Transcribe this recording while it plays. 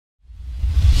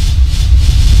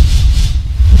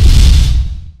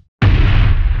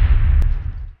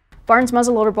Barnes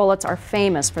muzzleloader bullets are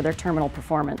famous for their terminal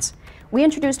performance. We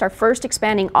introduced our first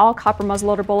expanding all-copper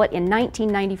muzzleloader bullet in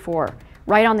 1994,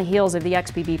 right on the heels of the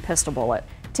XBB pistol bullet.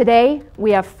 Today,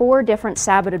 we have 4 different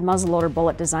saboted muzzleloader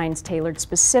bullet designs tailored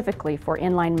specifically for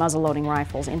inline muzzleloading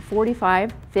rifles in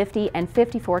 45, 50, and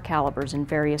 54 calibers in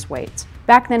various weights.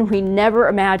 Back then, we never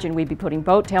imagined we'd be putting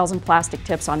boat tails and plastic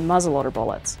tips on muzzleloader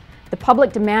bullets. The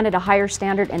public demanded a higher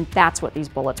standard, and that's what these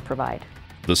bullets provide.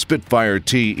 The Spitfire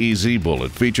TEZ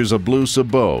bullet features a blue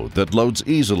sabot that loads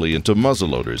easily into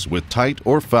muzzleloaders with tight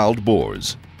or fouled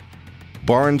bores.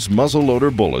 Barnes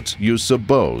muzzleloader bullets use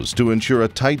sabots to ensure a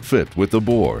tight fit with the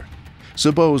bore.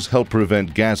 Sabots help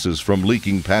prevent gases from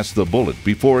leaking past the bullet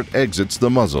before it exits the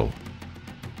muzzle.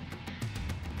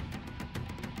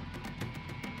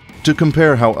 To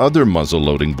compare how other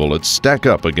muzzle-loading bullets stack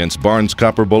up against Barnes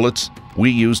copper bullets, we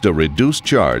used a reduced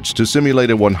charge to simulate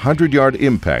a 100-yard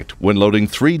impact when loading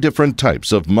 3 different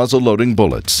types of muzzle-loading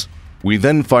bullets. We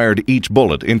then fired each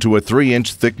bullet into a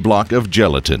 3-inch thick block of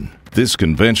gelatin. This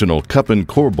conventional cup and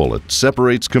core bullet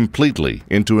separates completely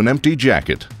into an empty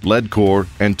jacket, lead core,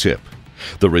 and tip.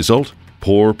 The result?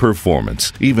 Poor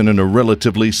performance, even in a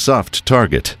relatively soft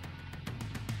target.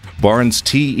 Barnes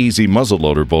TEZ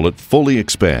muzzleloader bullet fully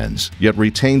expands, yet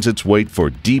retains its weight for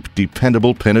deep,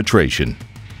 dependable penetration.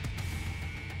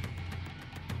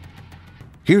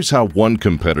 Here's how one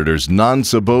competitor's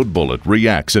non-sabot bullet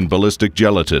reacts in ballistic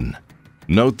gelatin.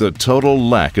 Note the total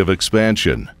lack of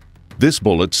expansion. This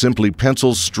bullet simply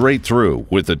pencils straight through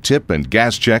with the tip and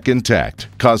gas check intact,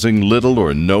 causing little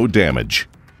or no damage.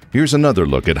 Here's another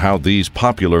look at how these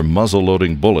popular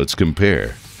muzzle-loading bullets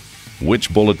compare.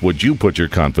 Which bullet would you put your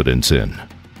confidence in?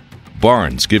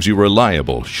 Barnes gives you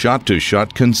reliable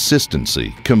shot-to-shot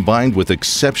consistency combined with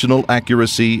exceptional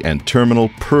accuracy and terminal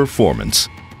performance.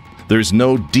 There's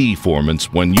no deformance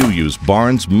when you use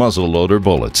Barnes muzzleloader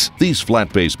bullets. These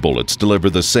flat-base bullets deliver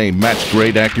the same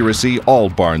match-grade accuracy all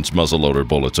Barnes muzzleloader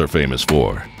bullets are famous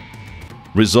for.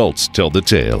 Results tell the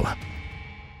tale.